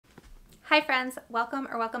Hi friends, welcome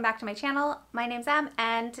back to my channel. My name's Em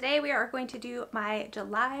and today we are going to do my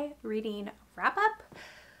July reading wrap up.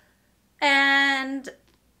 And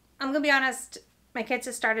I'm gonna be honest, my kids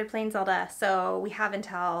just started playing Zelda, so we have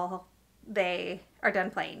until they are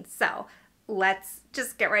done playing. So let's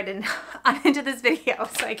just get right into this video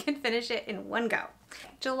so I can finish it in one go.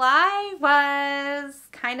 July was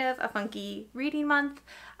kind of a funky reading month.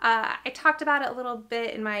 I talked about it a little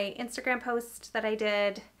bit in my Instagram post that I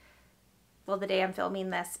did, well, the day I'm filming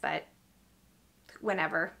this, but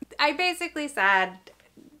whenever. I basically said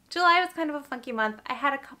July was kind of a funky month. I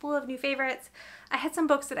had a couple of new favorites. I had some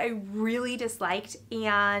books that I really disliked,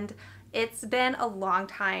 and it's been a long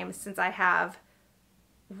time since I have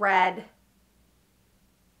read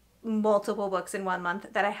multiple books in one month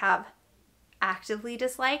that I have actively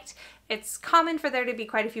disliked. It's common for there to be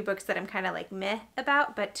quite a few books that I'm kind of like meh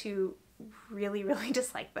about, but to really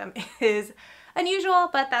dislike them is unusual,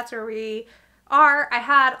 but that's where we are. I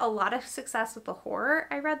had a lot of success with the horror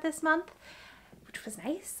I read this month, which was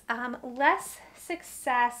nice. Less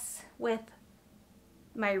success with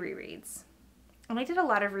my rereads. And I did a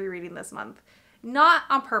lot of rereading this month. Not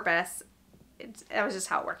on purpose. That was just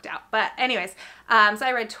how it worked out. But anyways, so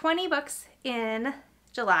I read 20 books in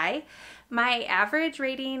July. My average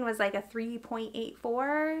rating was like a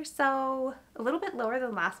 3.84, so a little bit lower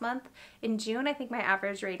than last month. In June, I think my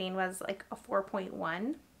average rating was like a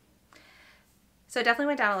 4.1. So it definitely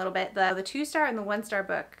went down a little bit. The 2-star and the 1-star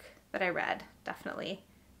book that I read definitely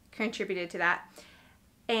contributed to that.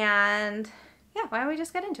 And yeah, why don't we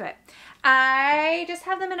just get into it? I just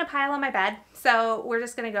have them in a pile on my bed, so we're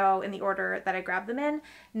just gonna go in the order that I grabbed them in,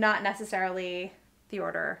 not necessarily the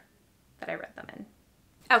order that I read them in.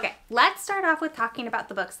 Okay, let's start off with talking about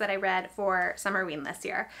the books that I read for Summerween this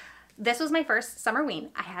year. This was my first Summerween.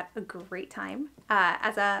 I had a great time.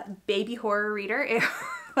 As a baby horror reader, it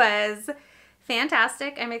was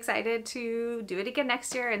fantastic. I'm excited to do it again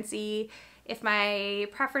next year and see if my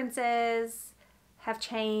preferences have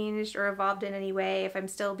changed or evolved in any way, if I'm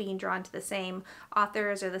still being drawn to the same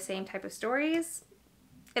authors or the same type of stories.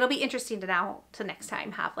 It'll be interesting to next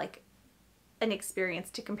time have like an experience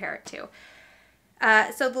to compare it to.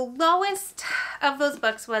 So the lowest of those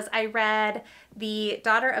books was I read The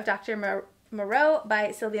Daughter of Dr. Moreau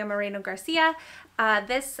by Silvia Moreno Garcia.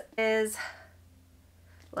 This is,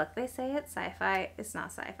 look, they say it's sci-fi. It's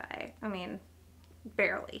not sci-fi. I mean,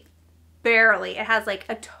 barely. Barely. It has like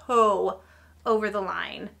a toe over the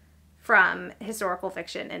line from historical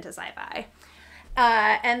fiction into sci-fi.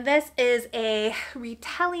 And this is a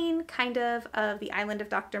retelling kind of The Island of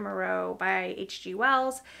Dr. Moreau by H.G.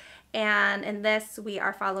 Wells. And in this, we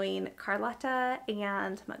are following Carlotta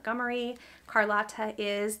and Montgomery. Carlotta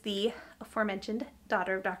is the aforementioned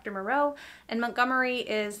daughter of Dr. Moreau, and Montgomery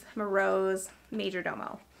is Moreau's major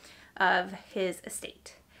domo of his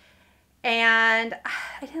estate. And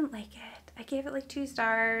I didn't like it. I gave it like 2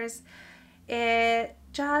 stars. It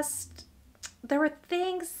just, there were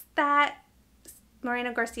things that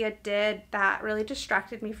Moreno Garcia did that really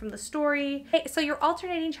distracted me from the story. So you're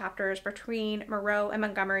alternating chapters between Moreau and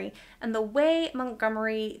Montgomery, and the way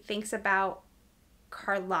Montgomery thinks about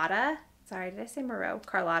Carlotta, sorry, did I say Moreau?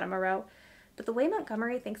 Carlotta Moreau. But the way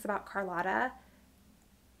Montgomery thinks about Carlotta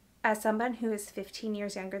as someone who is 15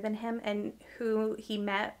 years younger than him and who he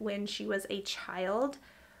met when she was a child,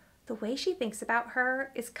 the way she thinks about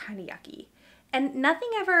her is kind of yucky. And nothing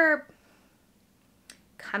ever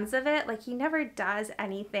comes of it. Like, he never does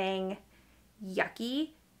anything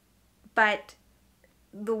yucky, but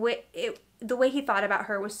the way he thought about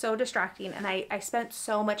her was so distracting, and I spent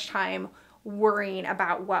so much time worrying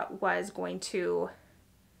about what was going to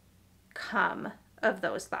come of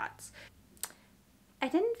those thoughts. I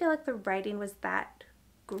didn't feel like the writing was that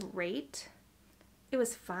great. It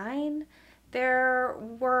was fine. There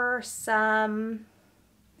were some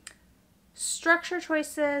structure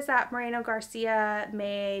choices that Moreno Garcia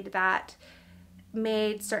made that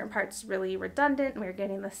made certain parts really redundant. We were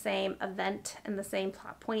getting the same event and the same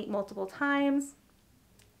plot point multiple times,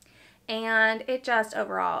 and it just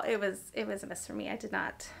overall it was a miss for me. I did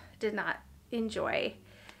not enjoy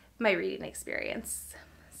my reading experience,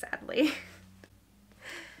 sadly.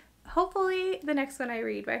 Hopefully the next one I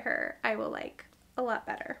read by her I will like a lot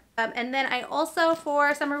better. And then I also,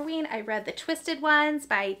 for Summerween, I read The Twisted Ones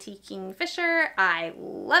by T. Kingfisher. I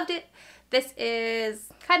loved it. This is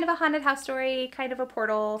kind of a haunted house story, kind of a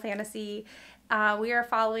portal fantasy. We are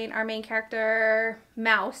following our main character,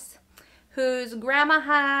 Mouse, whose grandma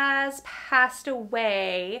has passed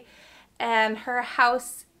away, and her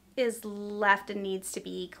house is left and needs to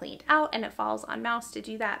be cleaned out, and it falls on Mouse to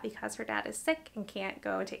do that because her dad is sick and can't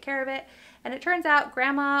go and take care of it. And it turns out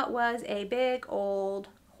Grandma was a big old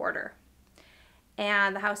hoarder,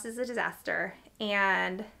 and the house is a disaster,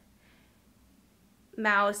 and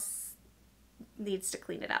Mouse needs to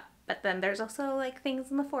clean it up. But then there's also like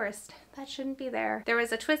things in the forest that shouldn't be there. There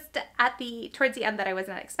was a twist towards the end that I was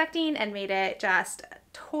not expecting and made it just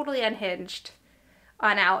totally unhinged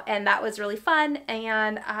on out, and that was really fun,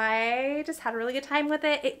 and I just had a really good time with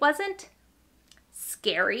it. It wasn't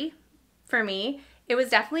scary for me. It was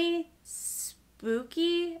definitely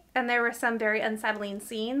spooky, and there were some very unsettling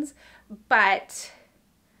scenes, but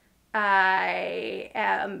I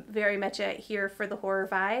am very much here for the horror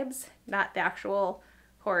vibes, not the actual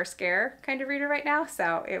horror scare kind of reader right now,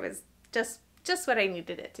 so it was just what I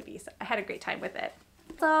needed it to be. So I had a great time with it.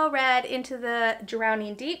 Also read Into the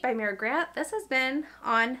Drowning Deep by Mira Grant. This has been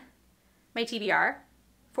on my TBR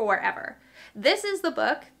forever. This is the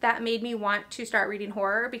book that made me want to start reading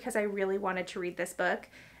horror because I really wanted to read this book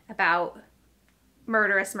about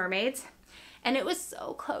murderous mermaids, and it was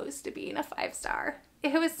so close to being a 5-star.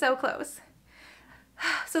 It was so close.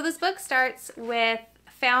 So this book starts with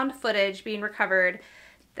found footage being recovered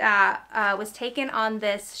that was taken on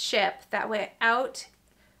this ship that went out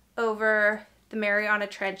over the Mariana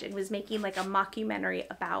Trench and was making like a mockumentary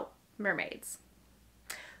about mermaids.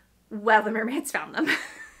 Well, the mermaids found them.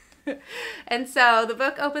 And so the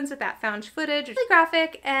book opens with that found footage, really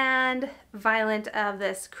graphic and violent, of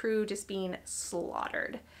this crew just being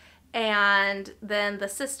slaughtered. And then the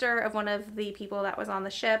sister of one of the people that was on the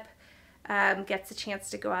ship gets a chance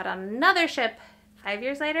to go out on another ship 5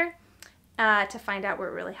 years later to find out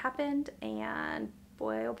what really happened. And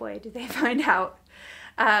boy, oh boy, did they find out.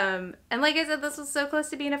 And like I said, this was so close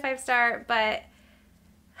to being a 5-star, but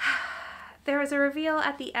there was a reveal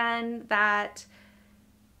at the end that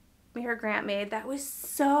Mira Grant made that was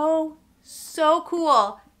so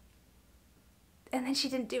cool. And then she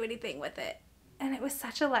didn't do anything with it. And it was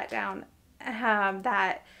such a letdown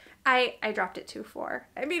that I dropped it to 4.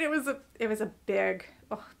 I mean, it was a big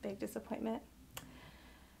disappointment.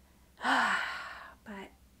 But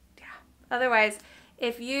yeah, otherwise,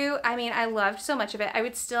 I loved so much of it. I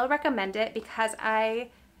would still recommend it because I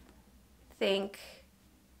think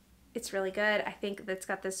it's really good. I think that's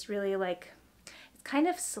got this really like, it's kind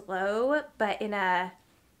of slow, but in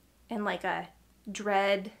like a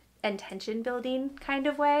dread and tension building kind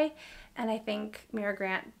of way. And I think Mira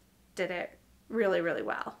Grant did it really, really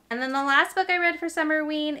well. And then the last book I read for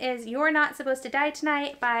Summerween is You're Not Supposed to Die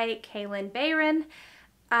Tonight by Kaylin Bayron.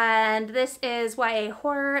 And this is YA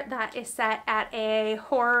horror that is set at a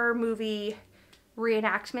horror movie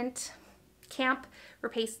reenactment camp where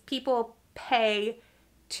people pay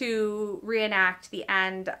to reenact the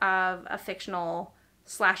end of a fictional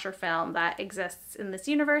slasher film that exists in this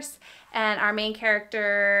universe. And our main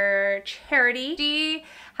character, Charity, she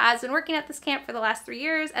has been working at this camp for the last 3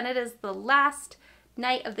 years, and it is the last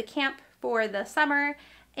night of the camp for the summer,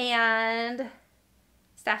 and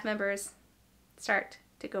staff members start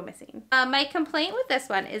to go missing. My complaint with this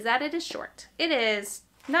one is that it is short. It is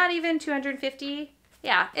not even 250.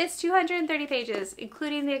 Yeah, it's 230 pages,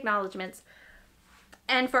 including the acknowledgments.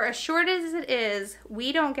 And for as short as it is,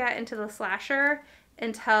 we don't get into the slasher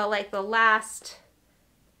until like the last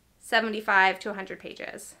 75 to 100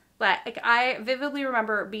 pages. But like, I vividly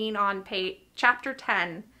remember being on chapter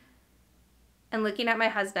 10 and looking at my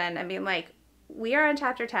husband and being like, we are on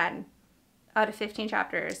chapter 10 out of 15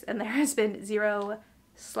 chapters, and there has been 0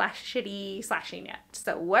 shitty slashing yet.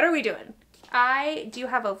 So what are we doing? I do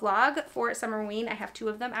have a vlog for Summerween. I have 2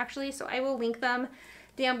 of them actually, so I will link them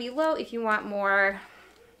down below if you want more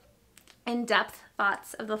in-depth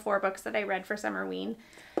thoughts of the 4 books that I read for Summerween,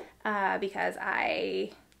 because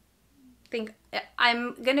I think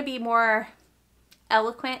I'm gonna be more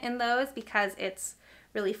eloquent in those because it's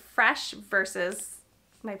really fresh versus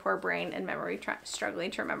my poor brain and memory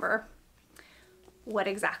struggling to remember what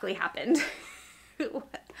exactly happened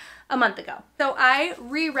a month ago. So I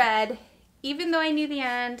reread, even though I knew the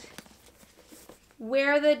end,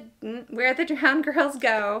 Where the Drowned Girls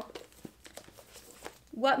Go,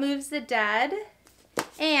 What Moves the Dead,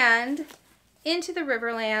 and Into the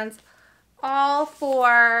Riverlands, all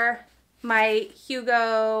for my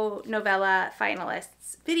Hugo novella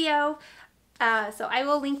finalists video. So I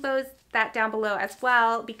will link that down below as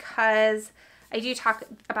well, because I do talk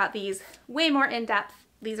about these way more in depth.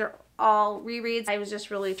 These are all rereads. I was just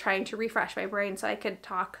really trying to refresh my brain so I could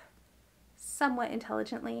talk somewhat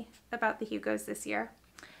intelligently about the Hugos this year.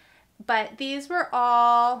 But these were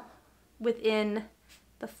all within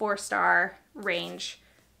the 4-star range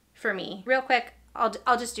for me. Real quick,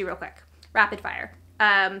 I'll just do real quick. Rapid fire.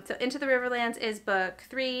 So Into the Riverlands is book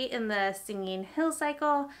 3 in the Singing Hill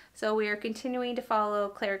cycle. So we are continuing to follow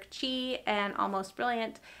Cleric Chi and Almost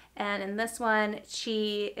Brilliant. And in this one,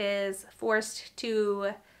 Chi is forced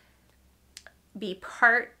to be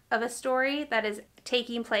part of a story that is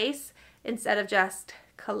taking place instead of just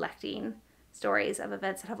collecting stories of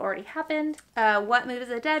events that have already happened. What Moves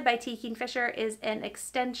the Dead by T. Kingfisher is an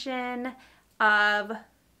extension of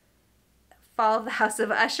Fall of the House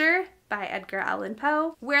of Usher by Edgar Allan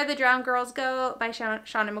Poe. Where the Drowned Girls Go by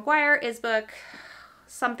Shauna Maguire is book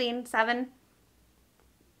something 7.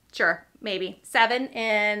 Sure, maybe 7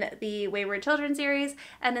 in the Wayward Children series.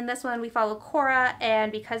 And in this one we follow Cora,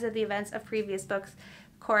 and because of the events of previous books,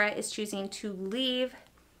 Cora is choosing to leave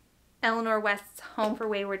Eleanor West's home for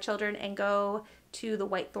wayward children and go to the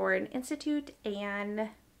Whitethorn Institute, and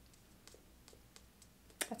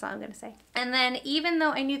that's all I'm going to say. And then Even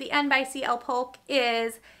Though I Knew the End by C.L. Polk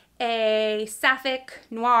is a sapphic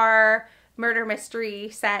noir murder mystery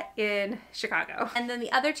set in Chicago. And then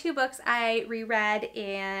the other 2 books I reread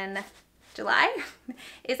in July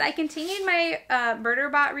is I continued my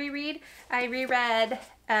Murderbot reread. I reread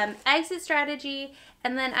Exit Strategy,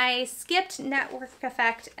 and then I skipped Network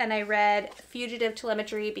Effect and I read Fugitive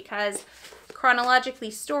Telemetry because chronologically,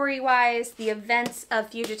 story-wise, the events of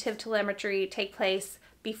Fugitive Telemetry take place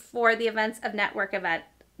before the events of Network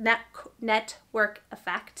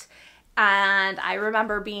Effect. And I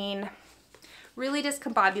remember being really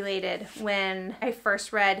discombobulated when I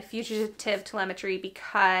first read Fugitive Telemetry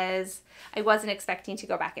because I wasn't expecting to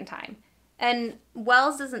go back in time. And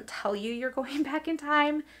Wells doesn't tell you you're going back in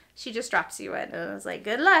time. She just drops you in, and I was like,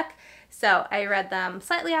 good luck. So I read them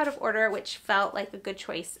slightly out of order, which felt like a good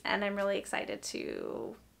choice, and I'm really excited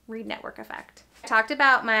to read Network Effect. I talked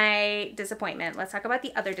about my disappointment. Let's talk about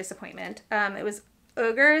the other disappointment. It was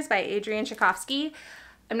Ogres by Adrian Tchaikovsky.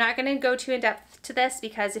 I'm not going to go too in-depth to this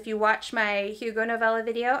because if you watch my Hugo novella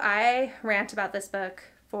video, I rant about this book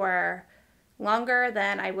for longer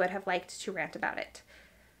than I would have liked to rant about it.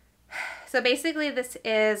 So basically this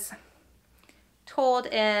is told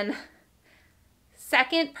in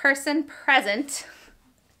second person present,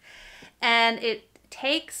 and it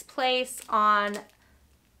takes place on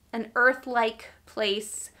an Earth-like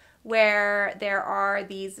place where there are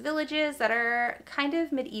these villages that are kind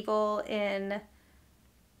of medieval in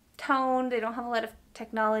tone. They don't have a lot of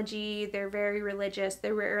technology. They're very religious.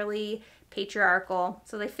 They're rarely patriarchal.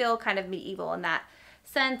 So they feel kind of medieval in that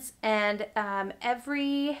sense. And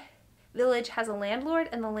every village has a landlord,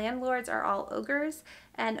 and the landlords are all ogres.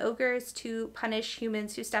 And ogres, to punish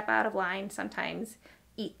humans who step out of line, sometimes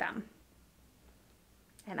eat them.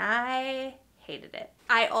 And I hated it.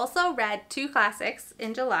 I also read 2 classics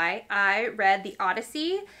in July. I read The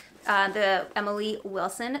Odyssey, the Emily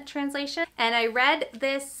Wilson translation, and I read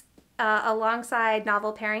this alongside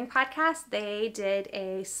Novel Pairing Podcast. They did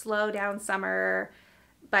a slow down summer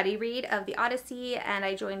buddy read of The Odyssey, and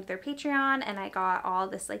I joined their Patreon, and I got all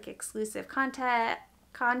this like exclusive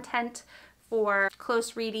content for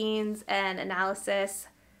close readings and analysis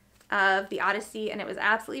of The Odyssey, and it was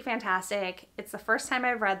absolutely fantastic. It's the first time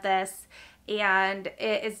I've read this, and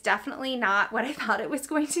it is definitely not what I thought it was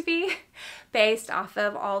going to be based off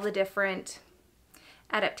of all the different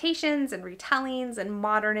adaptations and retellings and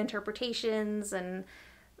modern interpretations and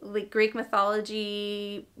like Greek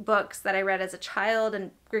mythology books that I read as a child and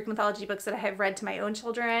Greek mythology books that I have read to my own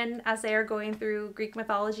children as they are going through Greek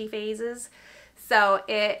mythology phases. So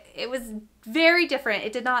it was very different.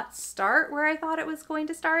 It did not start where I thought it was going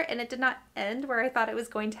to start, and it did not end where I thought it was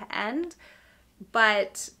going to end,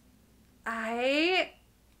 but I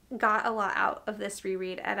got a lot out of this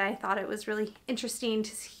reread, and I thought it was really interesting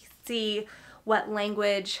to see what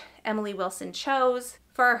language Emily Wilson chose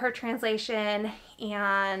for her translation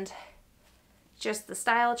and just the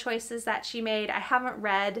style choices that she made. I haven't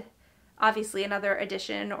read, obviously, another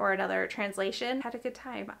edition or another translation. Had a good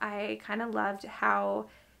time. I kind of loved how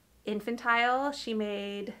infantile she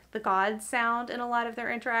made the gods sound in a lot of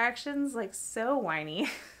their interactions, like so whiny,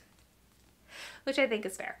 which I think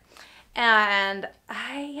is fair. And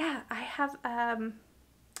I have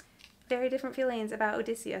very different feelings about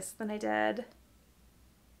Odysseus than I did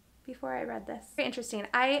before I read this. Very interesting.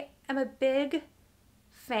 I am a big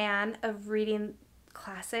fan of reading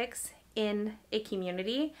classics in a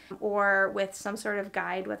community or with some sort of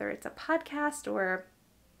guide, whether it's a podcast or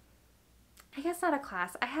I guess not a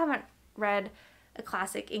class. I haven't read a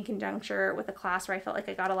classic in conjunction with a class where I felt like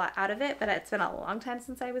I got a lot out of it, but it's been a long time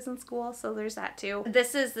since I was in school, so there's that too.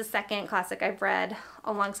 This is the second classic I've read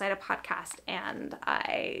alongside a podcast, and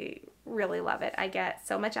I really love it. I get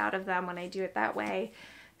so much out of them when I do it that way.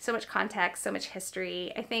 so much context, so much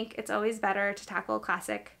history. I think it's always better to tackle a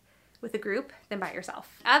classic with a group than by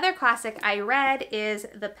yourself. Other classic I read is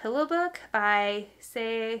The Pillow Book by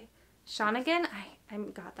Sei Shonigan. I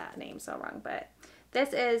got that name so wrong, but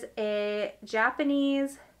this is a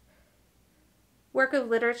Japanese work of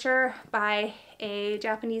literature by a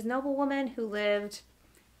Japanese noblewoman who lived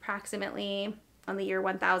approximately on the year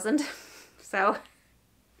 1000. So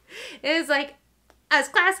it is like as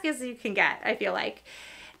classic as you can get, I feel like.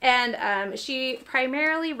 And she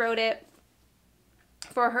primarily wrote it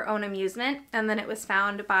for her own amusement, and then it was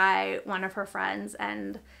found by one of her friends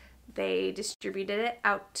and they distributed it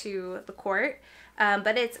out to the court.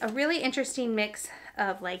 But it's a really interesting mix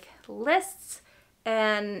of like lists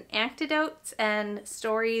and anecdotes and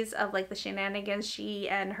stories of like the shenanigans she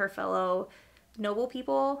and her fellow noble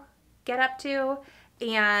people get up to.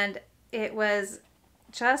 And it was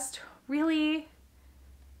just really,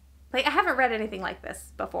 like, I haven't read anything like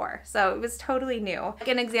this before, so it was totally new. Like,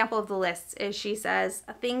 an example of the lists is she says,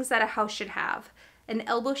 things that a house should have: an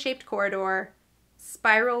elbow-shaped corridor,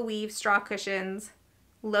 spiral weave straw cushions,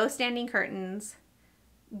 low-standing curtains,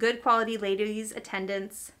 good quality ladies'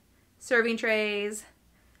 attendants, serving trays,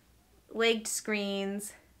 legged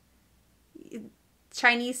screens,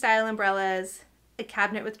 Chinese-style umbrellas, a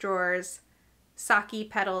cabinet with drawers, sake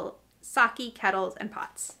kettles, and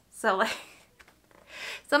pots. So, like,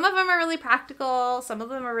 some of them are really practical, some of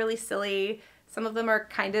them are really silly, some of them are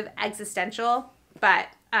kind of existential, but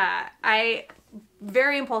I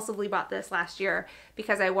very impulsively bought this last year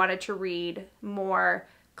because I wanted to read more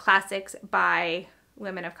classics by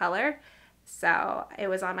women of color. So it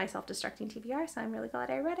was on my self-destructing TBR, so I'm really glad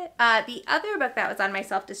I read it. The other book that was on my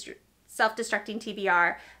self-destructing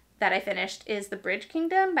TBR that I finished is The Bridge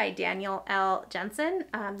Kingdom by Daniel L. Jensen.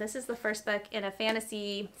 This is the first book in a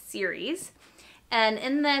fantasy series. And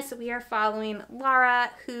in this, we are following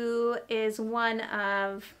Lara, who is one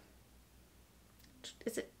of,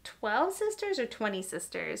 is it 12 sisters or 20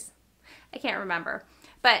 sisters? I can't remember.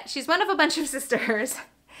 But she's one of a bunch of sisters.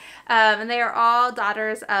 And they are all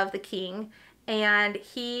daughters of the king. And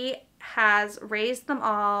he has raised them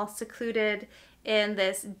all secluded in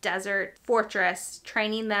this desert fortress,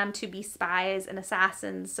 training them to be spies and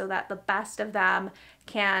assassins so that the best of them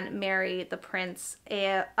can marry the prince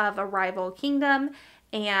of a rival kingdom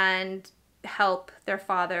and help their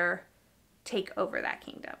father take over that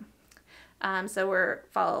kingdom. So we're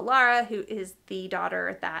follow Lara, who is the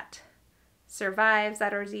daughter that survives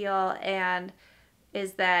that ordeal and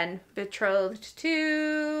is then betrothed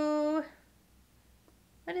to,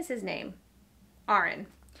 what is his name? Arin.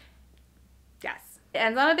 Yes. It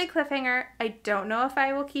ends on a big cliffhanger. I don't know if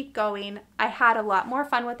I will keep going. I had a lot more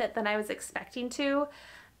fun with it than I was expecting to.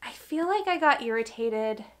 I feel like I got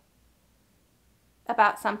irritated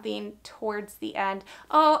about something towards the end.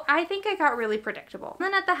 Oh, I think I got really predictable. And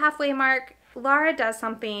then at the halfway mark, Lara does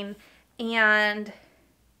something, and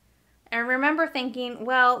I remember thinking,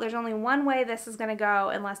 well, there's only one way this is going to go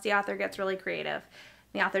unless the author gets really creative.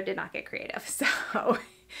 The author did not get creative, so it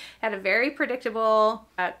had a very predictable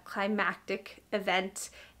climactic event.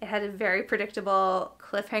 It had a very predictable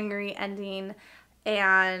cliffhangery ending,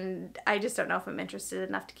 and I just don't know if I'm interested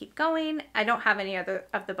enough to keep going. I don't have any other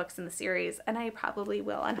of the books in the series, and I probably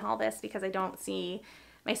will unhaul this because I don't see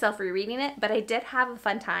myself rereading it, but I did have a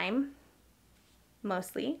fun time,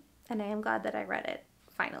 mostly, and I am glad that I read it,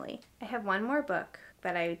 finally. I have one more book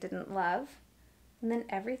that I didn't love, and then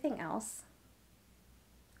everything else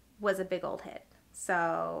was a big old hit.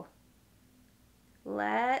 So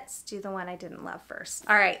let's do the one I didn't love first.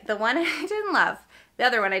 All right, the one I didn't love, the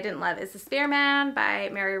other one I didn't love is The Spearman by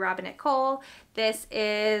Mary Robinette Kowal. This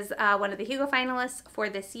is one of the Hugo finalists for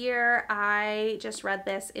this year. I just read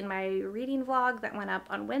this in my reading vlog that went up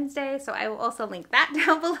on Wednesday, so I will also link that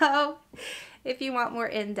down below if you want more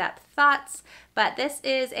in-depth thoughts. But this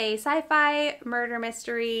is a sci-fi murder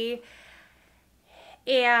mystery,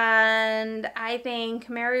 and I think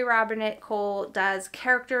Mary Robinette Kowal does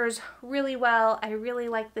characters really well. I really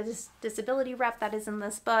like the disability rep that is in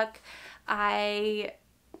this book. I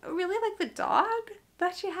really like the dog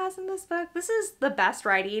that she has in this book. This is the best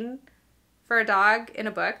writing for a dog in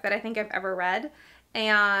a book that I think I've ever read.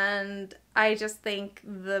 And I just think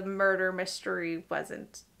the murder mystery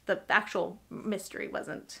wasn't, the actual mystery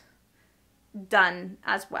wasn't done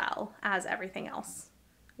as well as everything else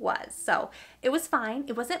was. So it was fine.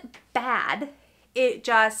 It wasn't bad. It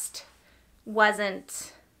just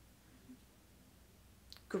wasn't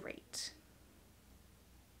great.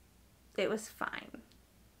 It was fine.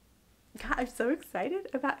 God, I'm so excited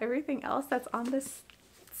about everything else that's on this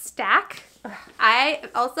stack. I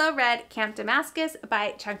also read Camp Damascus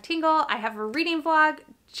by Chunk Tingle. I have a reading vlog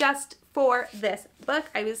just for this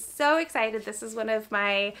book. I was so excited. This is one of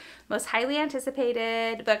my most highly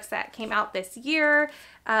anticipated books that came out this year.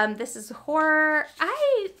 This is horror.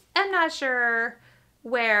 I am not sure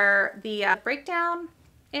where the breakdown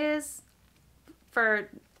is for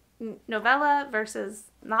novella versus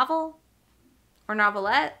novel or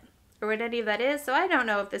novelette or what any of that is. So I don't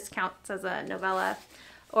know if this counts as a novella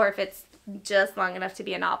or if it's just long enough to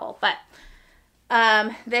be a novel. But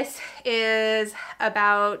this is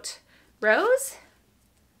about Rose.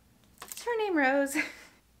 Is her name Rose?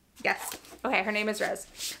 Yes. Okay, her name is Rose.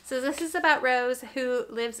 So this is about Rose, who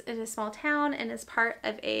lives in a small town and is part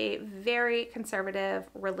of a very conservative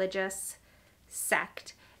religious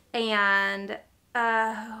sect. And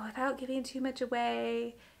without giving too much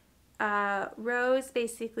away, Rose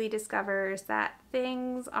basically discovers that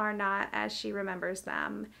things are not as she remembers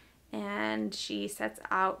them, and she sets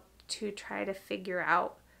out to try to figure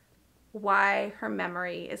out why her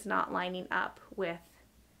memory is not lining up with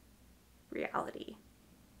reality.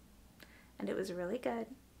 And it was really good.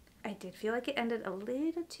 I did feel like it ended a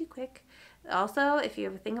little too quick. Also, if you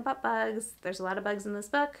have a thing about bugs, there's a lot of bugs in this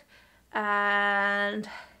book. And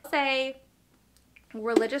I'll say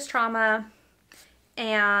religious trauma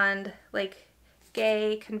and like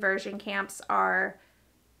gay conversion camps are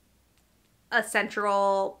a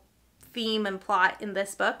central theme and plot in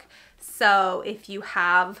this book. So if you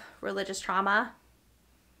have religious trauma,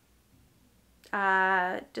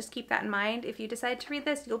 just keep that in mind. If you decide to read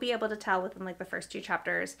this, you'll be able to tell within like the first 2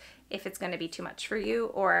 chapters if it's going to be too much for you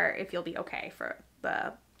or if you'll be okay for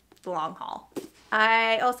the long haul.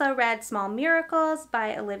 I also read Small Miracles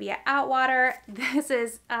by Olivia Outwater. This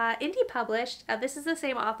is indie published. This is the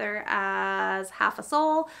same author as Half a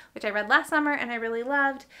Soul, which I read last summer and I really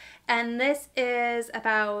loved. And this is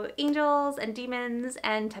about angels and demons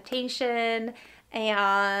and temptation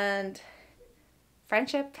and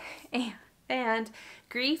friendship and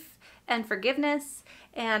grief and forgiveness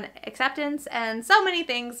and acceptance and so many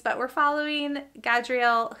things, but we're following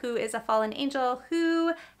Gadriel, who is a fallen angel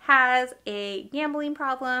who has a gambling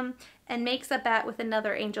problem and makes a bet with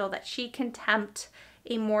another angel that she can tempt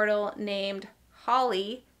a mortal named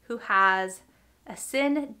Holly, who has a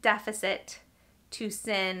sin deficit, to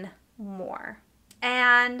sin more.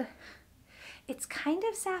 And it's kind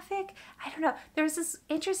of sapphic. I don't know. There's this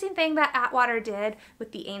interesting thing that Atwater did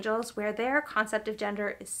with the angels where their concept of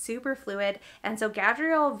gender is super fluid. And so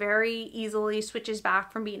Gadriel very easily switches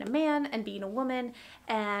back from being a man and being a woman.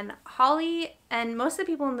 And Holly and most of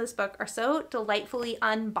the people in this book are so delightfully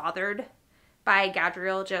unbothered by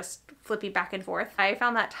Gadriel just flipping back and forth. I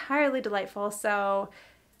found that entirely delightful. So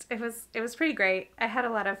it was pretty great. I had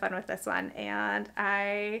a lot of fun with this one. And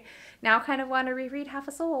I now kind of want to reread Half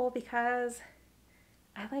a Soul because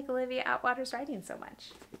I like Olivia Outwater's writing so much.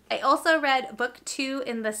 I also read book 2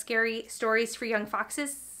 in the Scary Stories for Young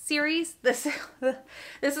Foxes series. This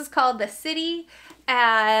is called The City,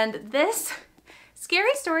 and this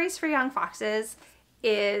Scary Stories for Young Foxes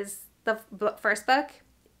is the first book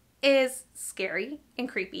is scary and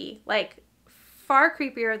creepy, like far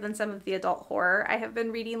creepier than some of the adult horror I have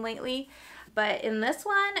been reading lately. But in this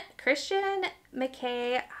one, Christian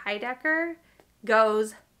McKay Heidecker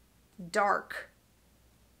goes dark.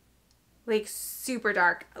 Like super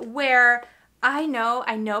dark, where I know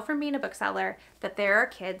from being a bookseller that there are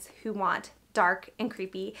kids who want dark and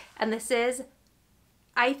creepy, and this is,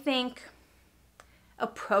 I think,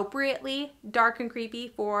 appropriately dark and creepy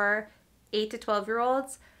for 8 to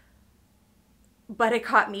 12-year-olds, but it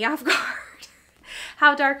caught me off guard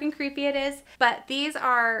how dark and creepy it is. But these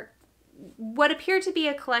are what appear to be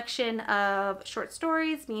a collection of short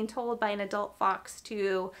stories being told by an adult fox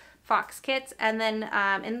to fox kits, and then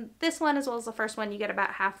in this one as well as the first one you get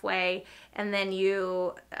about halfway and then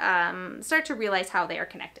you start to realize how they are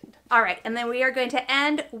connected. All right, and then we are going to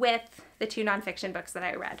end with the 2 nonfiction books that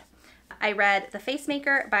I read. I read The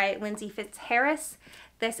Facemaker by Lindsay Fitzharris.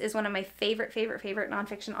 This is one of my favorite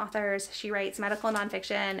nonfiction authors. She writes medical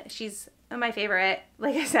nonfiction. She's my favorite.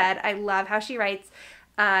 Like I said, I love how she writes,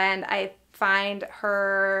 and I find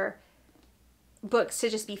her books to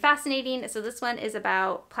just be fascinating. So this one is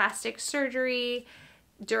about plastic surgery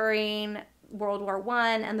during World War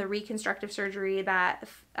I and the reconstructive surgery that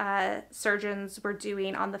surgeons were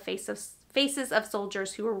doing on the faces of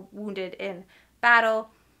soldiers who were wounded in battle.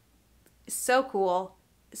 So cool,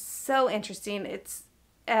 so interesting. It's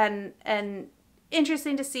and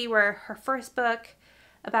interesting to see where her first book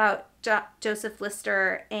about Joseph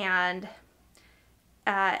Lister and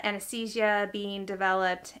anesthesia being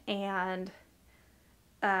developed and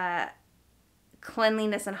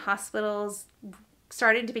cleanliness in hospitals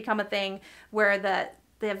starting to become a thing, where the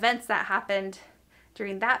events that happened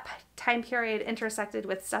during that time period intersected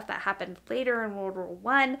with stuff that happened later in World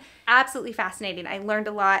War I. Absolutely fascinating. I learned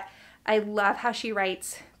a lot. I love how she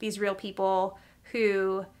writes these real people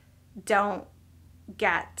who don't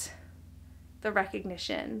get the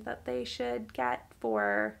recognition that they should get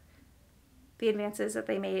for the advances that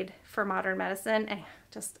they made for modern medicine, and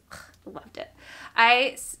just loved it.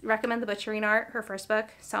 I recommend The Butchering Art, her first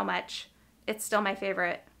book, so much. It's still my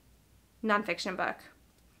favorite nonfiction book,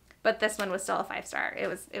 but this one was still a 5-star. It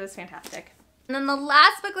was fantastic. And then the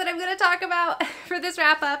last book that I'm going to talk about for this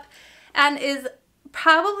wrap up, and is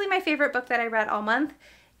probably my favorite book that I read all month,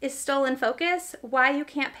 is Stolen Focus: Why You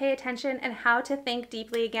Can't Pay Attention and How to Think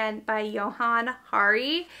Deeply Again by Johann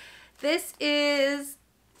Hari. This is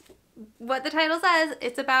what the title says.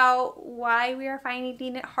 It's about why we are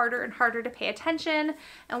finding it harder and harder to pay attention,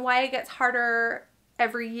 and why it gets harder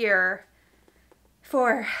every year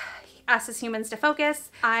for us as humans to focus.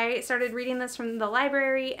 I started reading this from the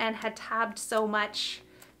library and had tabbed so much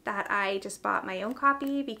that I just bought my own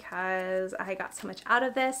copy because I got so much out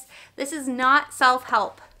of this. This is not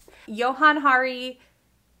self-help. Johann Hari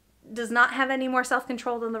does not have any more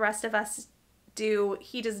self-control than the rest of us do.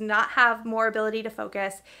 He does not have more ability to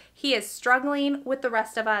focus. He is struggling with the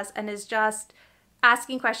rest of us and is just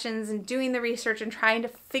asking questions and doing the research and trying to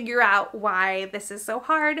figure out why this is so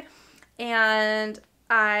hard. And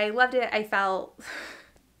I loved it. I felt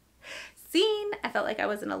seen. I felt like I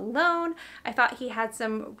wasn't alone. I thought he had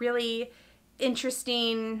some really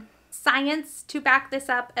interesting science to back this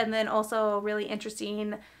up, and then also really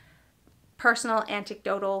interesting personal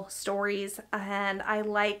anecdotal stories. And I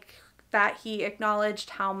like that he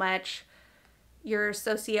acknowledged how much your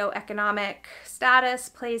socioeconomic status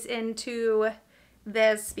plays into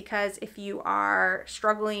this, because if you are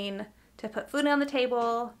struggling to put food on the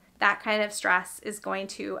table, that kind of stress is going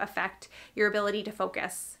to affect your ability to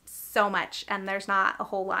focus so much, and there's not a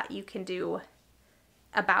whole lot you can do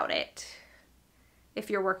about it if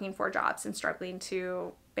you're working 4 jobs and struggling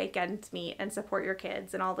to bake ends meet and support your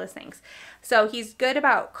kids and all those things. So he's good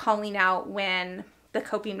about calling out when the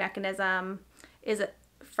coping mechanism is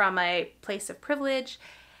from a place of privilege,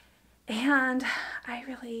 and I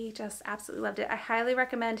really just absolutely loved it. I highly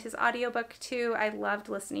recommend his audiobook too. I loved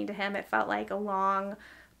listening to him. It felt like a long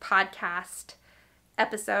podcast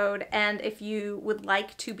episode, and if you would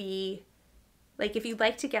like to be like, if you'd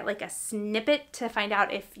like to get like a snippet to find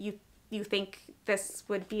out if you think this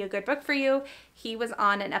would be a good book for you, he was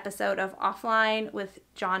on an episode of Offline with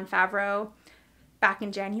Jon Favreau back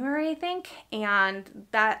in January, I think, and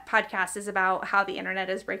that podcast is about how the internet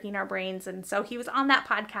is breaking our brains. And so he was on that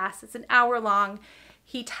podcast. It's an hour long.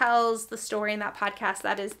 He tells the story in that podcast.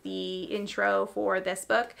 That is the intro for this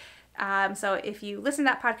book. So if you listen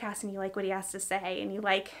to that podcast and you like what he has to say and you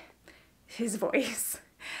like his voice,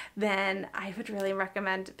 then I would really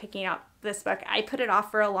recommend picking up this book. I put it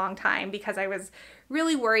off for a long time because I was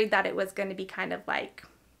really worried that it was going to be kind of like,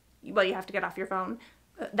 well, you have to get off your phone,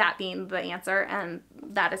 that being the answer, and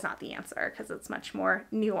that is not the answer, because it's much more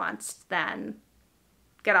nuanced than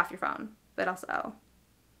get off your phone, but also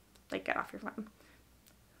like get off your phone.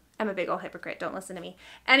 I'm a big old hypocrite. Don't listen to me.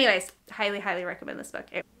 Anyways, highly, highly recommend this book.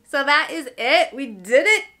 So that is it. We did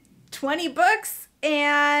it. 20 books,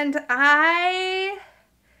 and I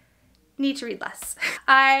need to read less.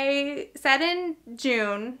 I said in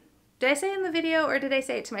June, did I say in the video or did I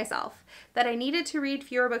say it to myself, that I needed to read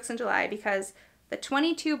fewer books in July because the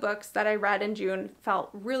 22 books that I read in June felt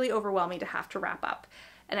really overwhelming to have to wrap up.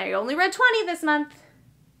 And I only read 20 this month,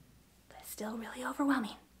 but it's still really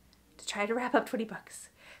overwhelming to try to wrap up 20 books.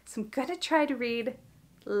 So I'm gonna try to read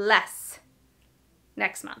less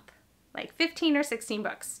next month, like 15 or 16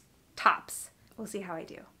 books, tops. We'll see how I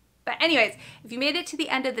do. But anyways, if you made it to the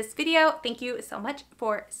end of this video, thank you so much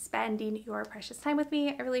for spending your precious time with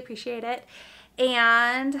me. I really appreciate it.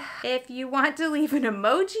 And if you want to leave an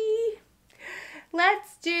emoji,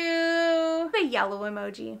 let's do a yellow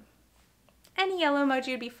emoji. Any yellow emoji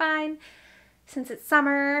would be fine since it's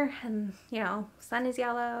summer and, you know, sun is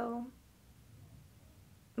yellow.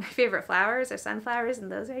 My favorite flowers are sunflowers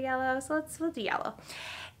and those are yellow, so we'll do yellow.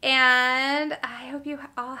 And I hope you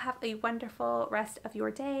all have a wonderful rest of your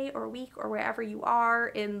day or week or wherever you are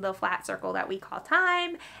in the flat circle that we call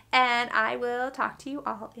time. And I will talk to you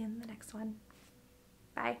all in the next one.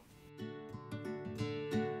 Bye.